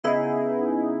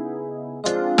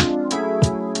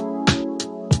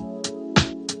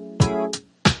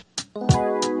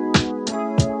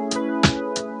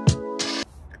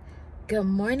Good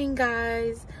morning,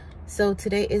 guys. So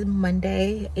today is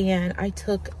Monday and I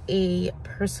took a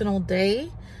personal day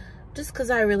just because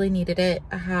I really needed it.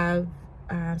 I have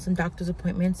some doctor's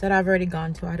appointments that I've already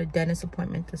gone to. I had a dentist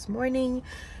appointment this morning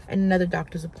and another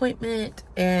doctor's appointment,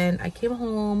 and I came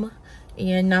home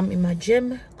and now I'm in my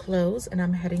gym clothes and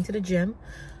I'm heading to the gym.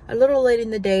 A little late in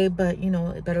the day, but you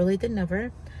know, better late than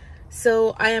never.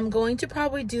 So I am going to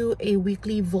probably do a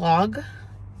weekly vlog.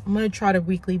 I'm going to try to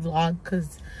weekly vlog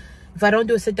because if I don't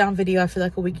do a sit down video, I feel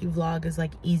like a weekly vlog is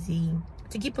like easy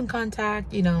to keep in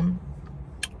contact, you know,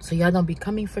 so y'all don't be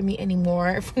coming for me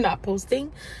anymore for not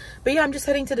posting. But yeah, I'm just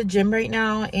heading to the gym right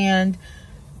now, and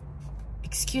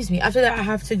excuse me, after that I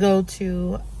have to go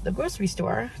to the grocery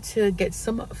store to get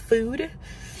some food.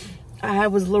 I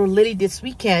was a little litty this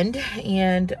weekend,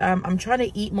 and I'm trying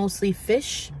to eat mostly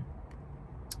fish,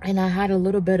 and I had a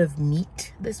little bit of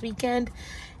meat this weekend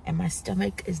and my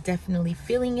stomach is definitely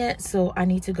feeling it, so I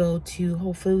need to go to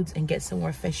Whole Foods and get some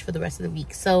more fish for the rest of the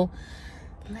week. So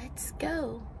let's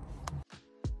go.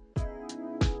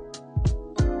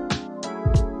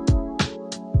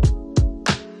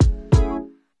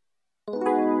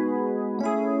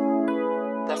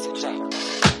 That's a shame.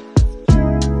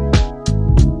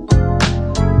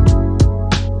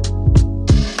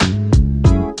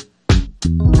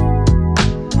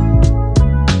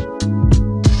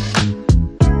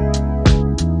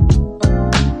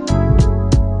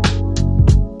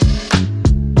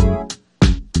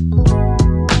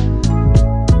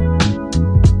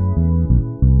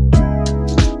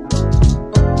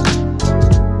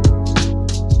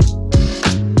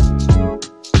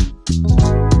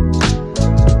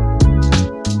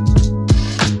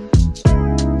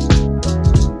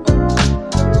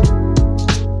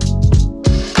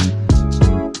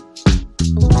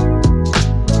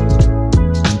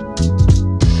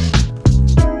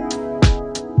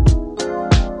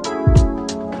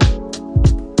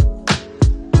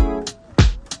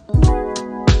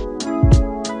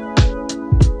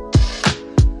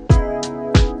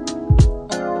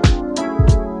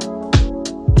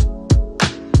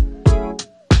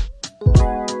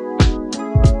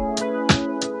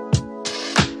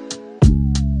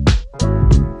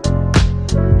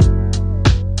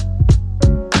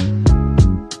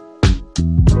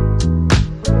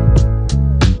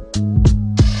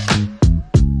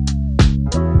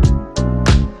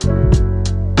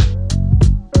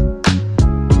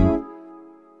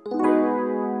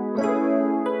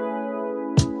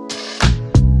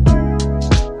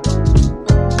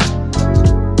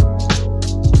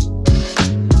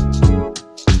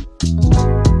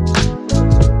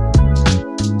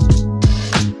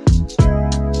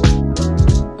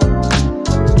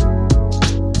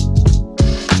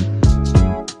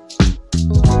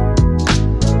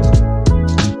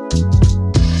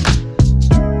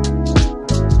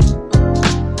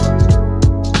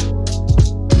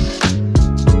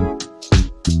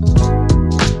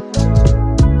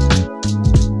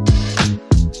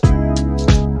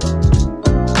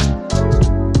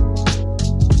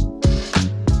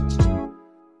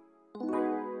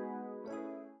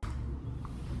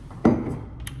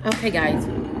 Okay guys,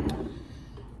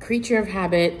 creature of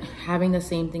habit, having the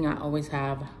same thing I always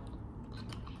have,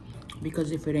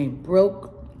 because if it ain't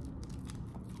broke,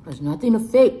 there's nothing to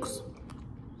fix.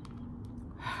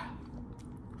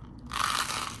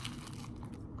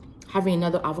 Having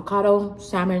another avocado,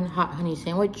 salmon, hot honey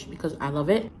sandwich because I love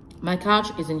it. My couch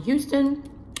is in Houston,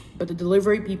 but the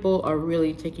delivery people are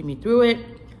really taking me through it.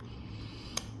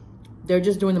 They're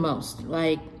just doing the most.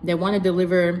 Like, they want to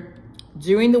deliver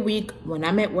during the week when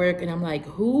I'm at work, and I'm like,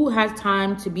 who has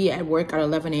time to be at work at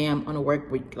 11 a.m. on a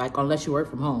work week? Like, unless you work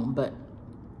from home. But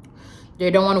they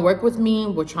don't want to work with me.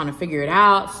 We're trying to figure it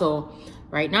out. So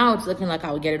right now it's looking like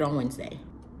I will get it on Wednesday.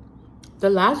 The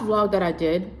last vlog that I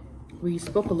did, we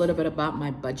spoke a little bit about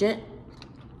my budget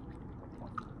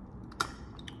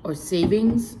or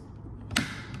savings,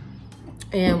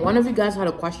 and one of you guys had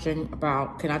a question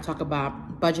about, can I talk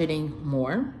about budgeting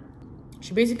more?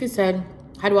 She basically said,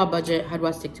 how do I budget? How do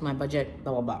I stick to my budget?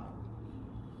 Blah, blah, blah.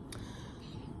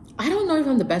 I don't know if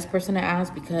I'm the best person to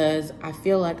ask because I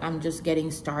feel like I'm just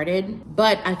getting started,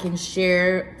 but I can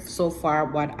share so far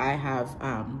what I have,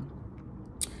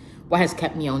 what has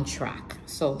kept me on track.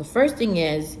 So the first thing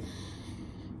is,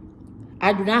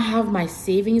 I do not have my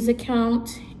savings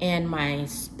account and my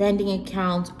spending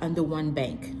account under one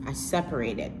bank. I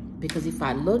separate it because if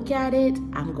I look at it,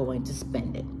 I'm going to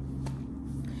spend it.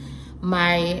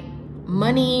 My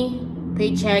money,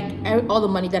 paycheck, all the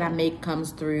money that I make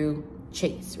comes through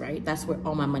Chase, right? That's where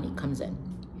all my money comes in.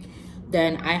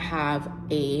 Then I have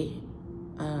a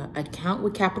account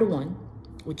with Capital One,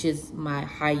 which is my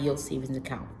high yield savings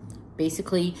account.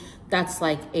 Basically, that's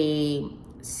like a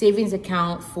savings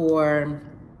account for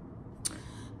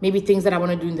maybe things that I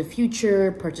want to do in the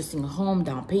future, purchasing a home,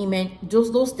 down payment,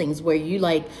 those things where you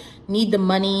like need the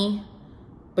money,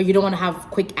 but you don't want to have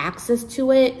quick access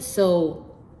to it.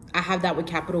 So I have that with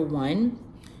Capital One,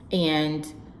 and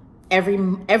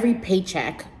every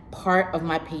paycheck, part of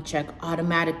my paycheck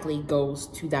automatically goes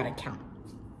to that account.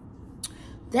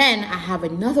 Then I have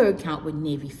another account with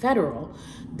Navy Federal.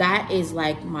 That is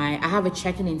like I have a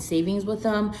checking and savings with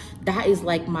them. That is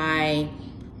like I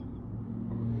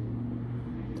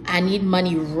need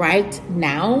money right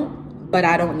now, but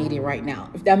I don't need it right now,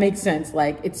 if that makes sense.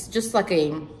 Like, it's just like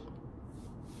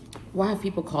what have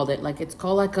people called it? Like, it's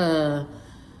called like an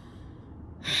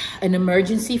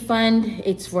emergency fund.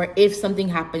 It's for if something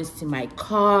happens to my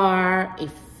car,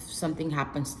 if something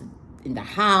happens in the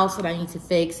house that I need to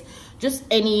fix, just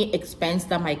any expense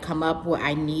that might come up where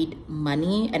I need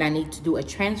money and I need to do a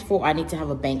transfer, I need to have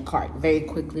a bank card very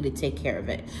quickly to take care of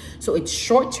it. So it's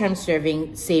short-term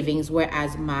savings,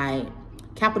 whereas my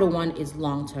Capital One is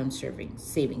long-term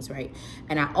savings, right?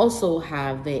 And I also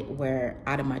have it where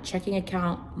out of my checking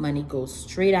account, money goes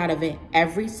straight out of it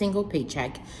every single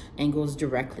paycheck and goes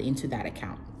directly into that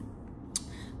account.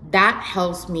 That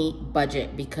helps me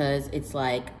budget because it's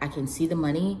like I can see the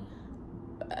money,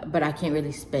 but I can't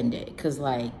really spend it because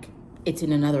like it's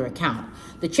in another account.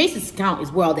 The Chase's account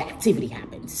is where all the activity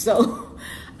happens. So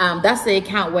that's the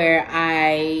account where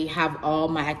I have all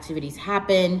my activities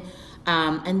happen.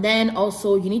 And then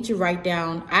also you need to write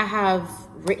down, I have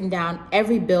written down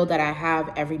every bill that I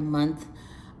have every month.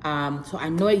 So I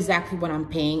know exactly what I'm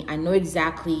paying. I know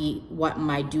exactly what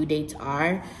my due dates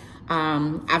are.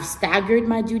 I've staggered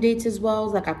my due dates as well.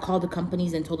 Like I called the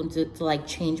companies and told them to like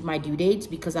change my due dates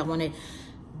because I wanted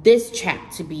this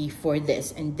check to be for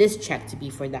this and this check to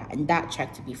be for that and that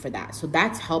check to be for that. So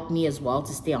that's helped me as well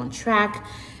to stay on track.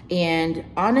 And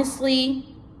honestly,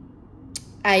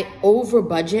 I over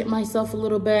budget myself a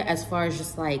little bit as far as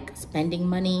just like spending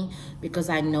money because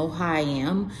I know how I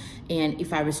am. And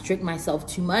if I restrict myself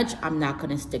too much, I'm not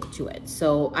going to stick to it.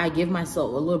 So I give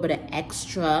myself a little bit of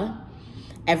extra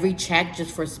every check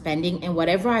just for spending, and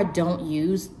whatever I don't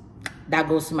use, that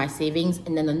goes to my savings.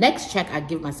 And then the next check, I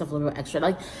give myself a little extra.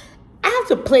 Like, I have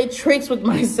to play tricks with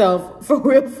myself for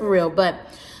real. But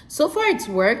so far it's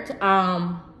worked.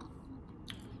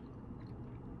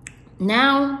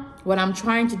 Now, what I'm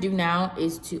trying to do now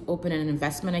is to open an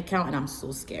investment account, and I'm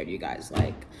so scared, you guys.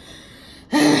 Like,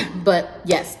 but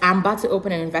yes, I'm about to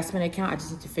open an investment account. I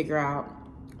just need to figure out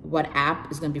what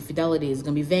app is going to be Fidelity, is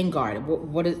going to be Vanguard.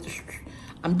 What is?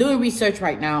 I'm doing research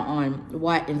right now on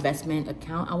what investment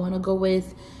account I want to go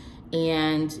with.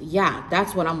 And yeah,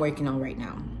 that's what I'm working on right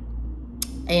now.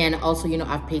 And also, you know,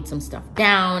 I've paid some stuff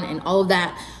down and all of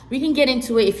that. We can get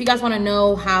into it. If you guys want to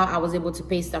know how I was able to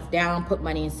pay stuff down, put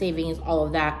money in savings, all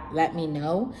of that, let me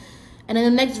know. And in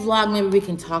the next vlog, maybe we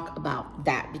can talk about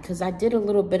that because I did a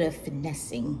little bit of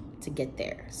finessing to get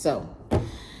there. So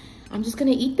I'm just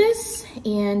going to eat this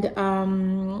and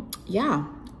yeah.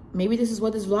 Maybe this is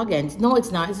what this vlog ends. No,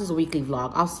 it's not. This is a weekly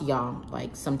vlog. I'll see y'all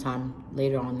like sometime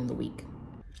later on in the week.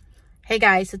 Hey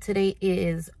guys, so today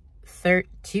is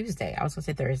Tuesday. I was gonna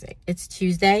say Thursday. It's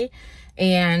Tuesday,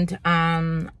 and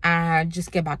I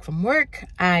just get back from work.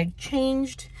 I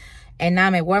changed, and now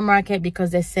I'm at Walmart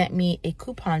because they sent me a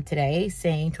coupon today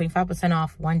saying 25%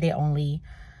 off, one day only.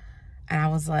 And I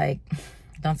was like,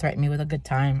 don't threaten me with a good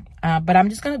time. But I'm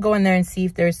just gonna go in there and see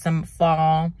if there's some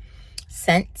fall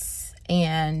scents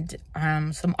and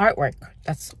some artwork.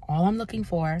 That's all I'm looking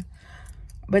for.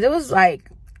 But it was like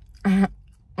one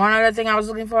other thing I was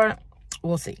looking for.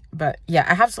 We'll see. But yeah,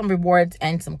 I have some rewards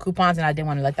and some coupons, and I didn't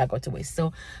want to let that go to waste.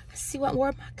 So let's see what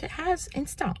Walmart has in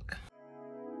stock.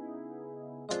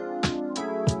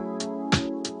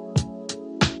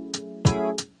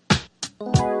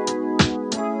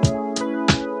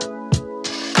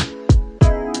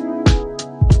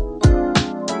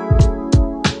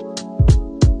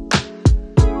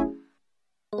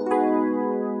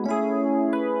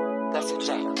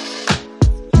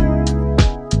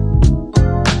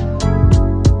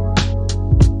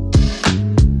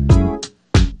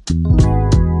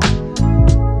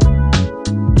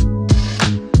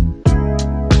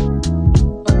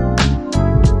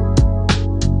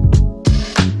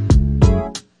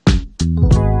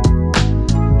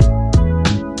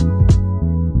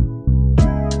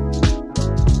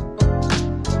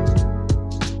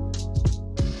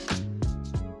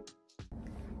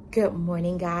 Good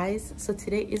morning, guys. So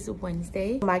today is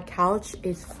Wednesday. My couch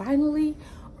is finally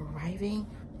arriving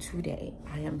today.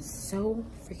 I am so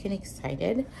freaking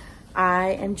excited.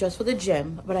 I am dressed for the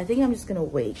gym, but I think I'm just gonna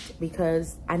wait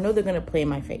because I know they're gonna play in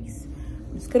my face.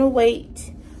 I'm just gonna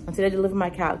wait until they deliver my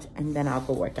couch and then I'll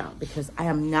go work out because I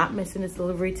am not missing this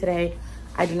delivery today.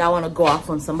 I do not want to go off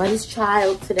on somebody's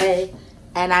child today.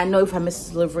 And I know if I miss this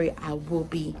delivery, I will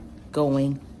be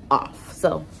going off.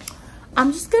 So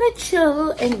I'm just gonna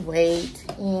chill and wait.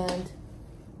 And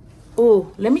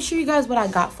oh, let me show you guys what I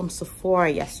got from Sephora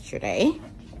yesterday.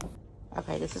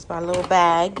 Okay, this is my little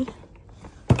bag.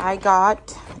 I got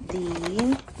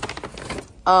the,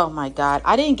 oh my God.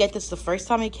 I didn't get this the first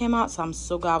time it came out, so I'm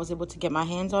so glad I was able to get my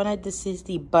hands on it. This is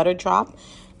the Butter Drop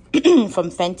from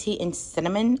Fenty in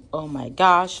Cinnamon. Oh my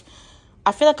gosh.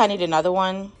 I feel like I need another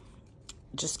one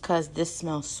just because this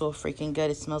smells so freaking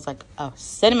good. It smells like a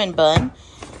cinnamon bun.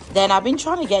 Then I've been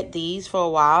trying to get these for a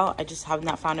while. I just have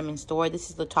not found them in store.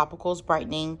 This is the Topicals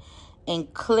Brightening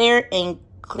and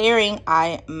Clearing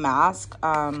Eye Mask.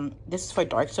 This is for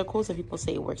dark circles and people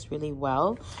say it works really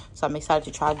well, so I'm excited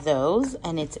to try those.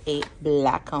 And it's a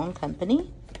black owned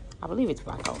company. I believe it's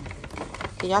black owned.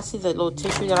 Can y'all see the little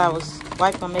tissue that I was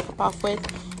wiping my makeup off with?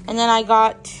 And then I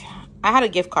had a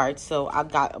gift card, so I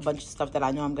got a bunch of stuff that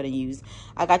I know I'm gonna use.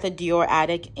 I got the Dior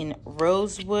Addict in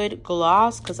Rosewood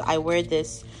Gloss because I wear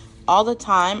this all the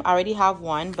time. I already have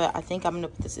one, but I think I'm gonna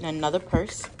put this in another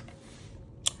purse.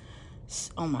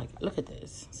 Oh my God, look at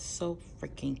this. So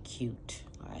freaking cute.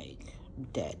 Like,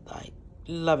 dead. Like,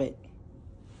 love it.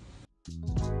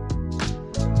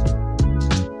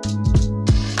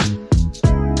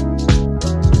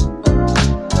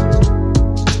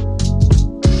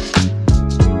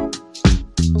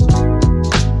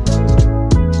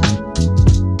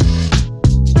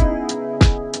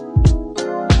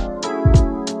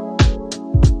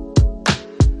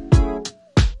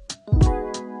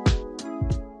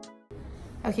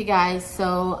 Okay guys,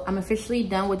 so I'm officially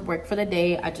done with work for the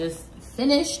day. I just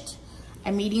finished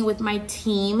a meeting with my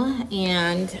team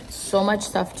and so much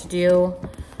stuff to do.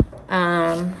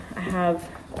 I have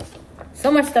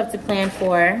so much stuff to plan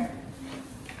for.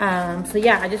 So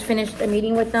yeah, I just finished a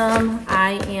meeting with them.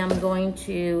 I am going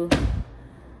to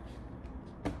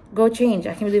go change.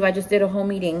 I can't believe I just did a whole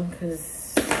meeting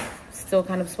because still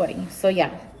kind of sweaty. So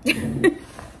yeah.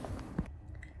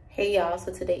 Hey y'all,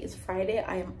 so today is Friday.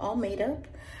 I am all made up.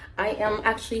 I am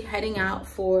actually heading out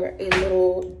for a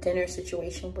little dinner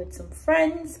situation with some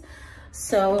friends.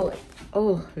 So,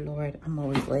 oh Lord, I'm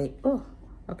always late. Oh,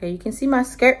 okay, you can see my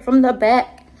skirt from the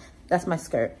back. That's my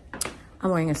skirt.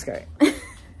 I'm wearing a skirt.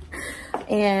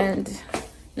 And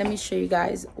let me show you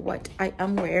guys what I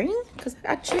am wearing because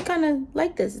I actually kind of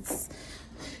like this. It's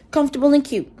comfortable and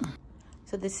cute.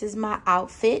 So this is my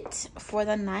outfit for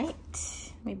the night.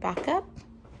 Let me back up.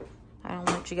 I don't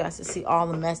want you guys to see all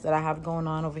the mess that I have going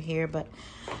on over here, but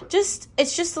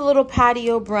it's just a little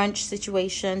patio brunch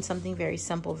situation, something very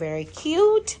simple, very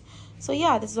cute. So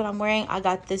yeah, this is what I'm wearing. I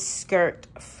got this skirt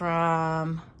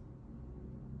from,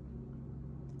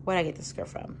 where did I get this skirt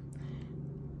from?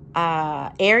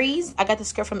 Aries. I got the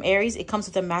skirt from Aries. It comes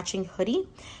with a matching hoodie.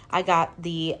 I got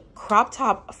the crop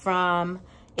top from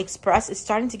Express. It's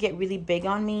starting to get really big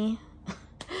on me.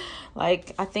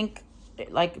 Like, I think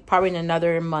like probably in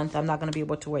another month I'm not going to be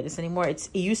able to wear this anymore. It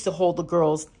used to hold the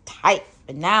girls tight,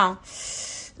 but now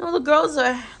no, the girls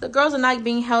are not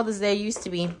being held as they used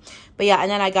to be. But yeah, and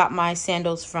then I got my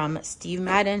sandals from Steve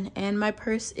Madden, and my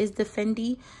purse is the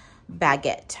Fendi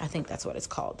Baguette. I think that's what it's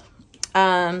called.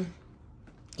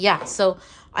 Yeah, so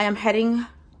I am heading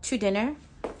to dinner.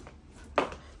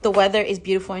 The weather is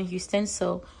beautiful in Houston,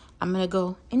 so I'm gonna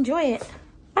go enjoy it.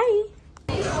 Bye.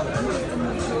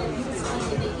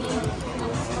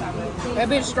 That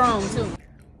bitch strong too.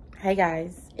 Hey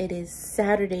guys, it is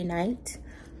Saturday night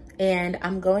and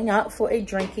I'm going out for a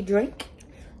drinky drink,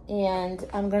 and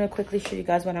I'm gonna quickly show you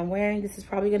guys what I'm wearing. This is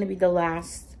probably gonna be the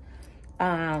last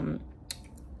time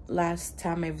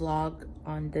I vlog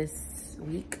on this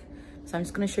week, so I'm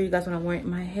just gonna show you guys what I'm wearing.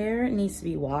 My hair needs to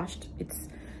be washed. It's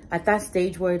at that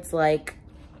stage where it's like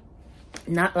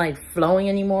not like flowing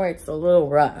anymore. It's a little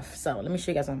rough. So let me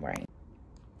show you guys what I'm wearing.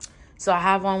 So I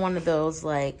have on one of those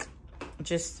like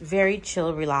just very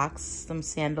chill, relaxed, some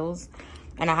sandals,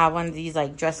 and I have one of these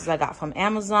like dresses I got from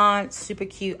Amazon. Super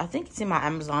cute. I think it's in my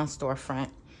Amazon storefront.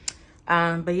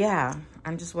 But yeah,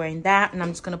 I'm just wearing that, and I'm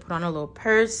just gonna put on a little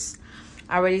purse.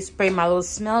 I already sprayed my little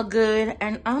smell good,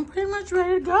 and I'm pretty much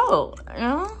ready to go. You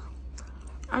know,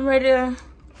 I'm ready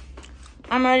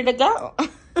to go.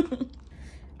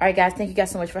 All right, guys, thank you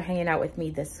guys so much for hanging out with me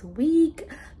this week.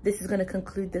 This is going to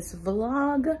conclude this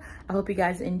vlog. I hope you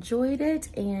guys enjoyed it,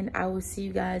 and I will see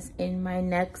you guys in my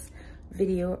next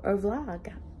video or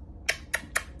vlog.